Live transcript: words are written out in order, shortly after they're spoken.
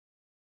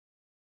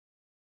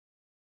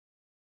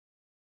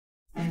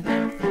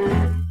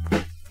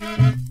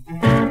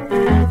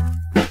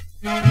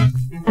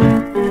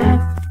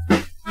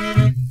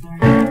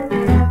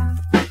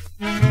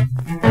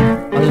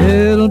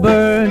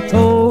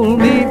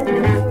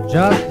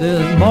just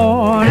this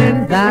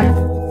morning that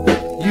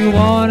you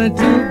wanted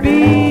to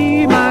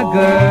be my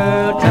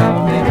girl.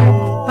 Tell me,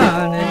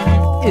 honey,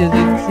 is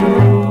it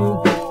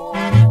true?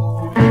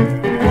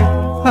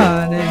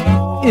 Honey,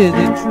 is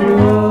it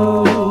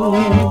true?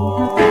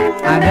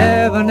 I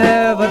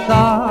never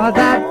thought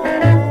that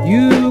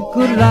you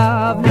could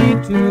love me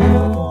too.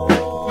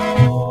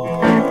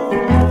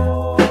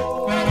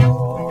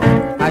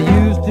 I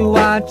used to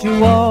watch you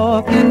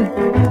walking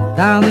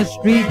down the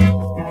street.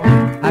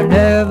 I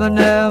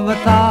never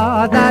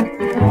thought that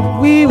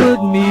we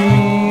would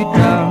meet.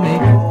 Tell me,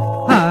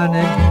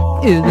 honey,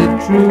 is it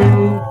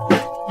true?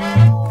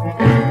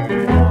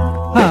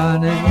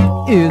 Honey,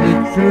 is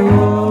it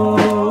true?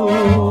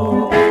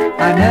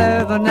 I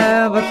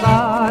never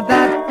thought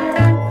that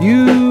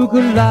you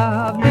could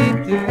love me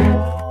too.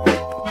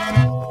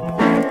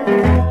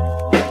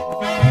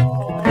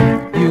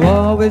 You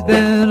always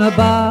been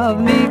above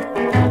me,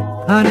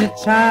 honey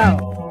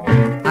child.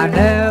 I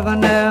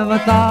never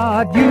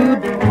thought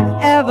you'd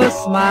ever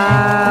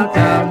smile.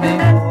 Tell me,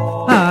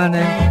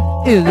 honey,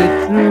 is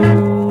it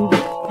true?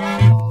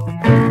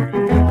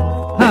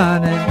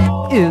 Honey,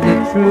 is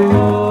it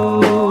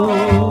true?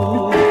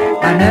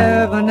 I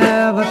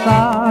never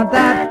thought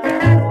that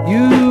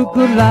you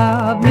could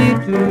love me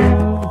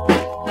too.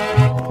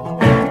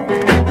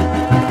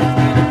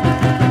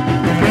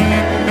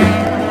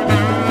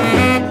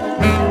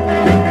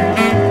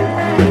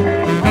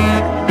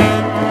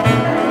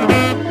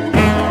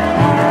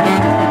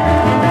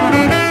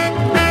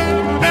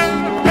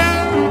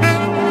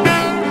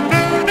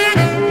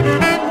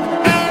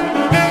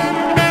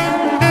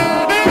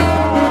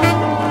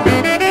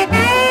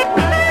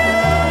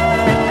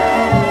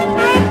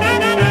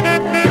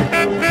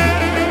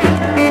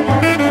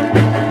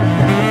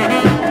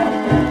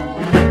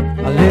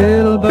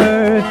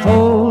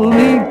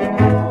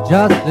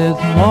 Just this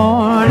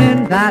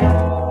morning that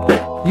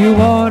you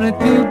wanted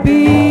to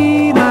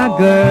be my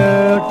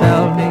girl.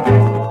 Tell me,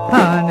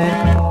 honey,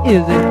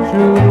 is it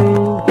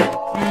true?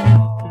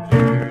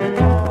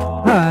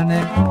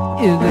 Honey,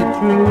 is it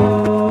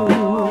true?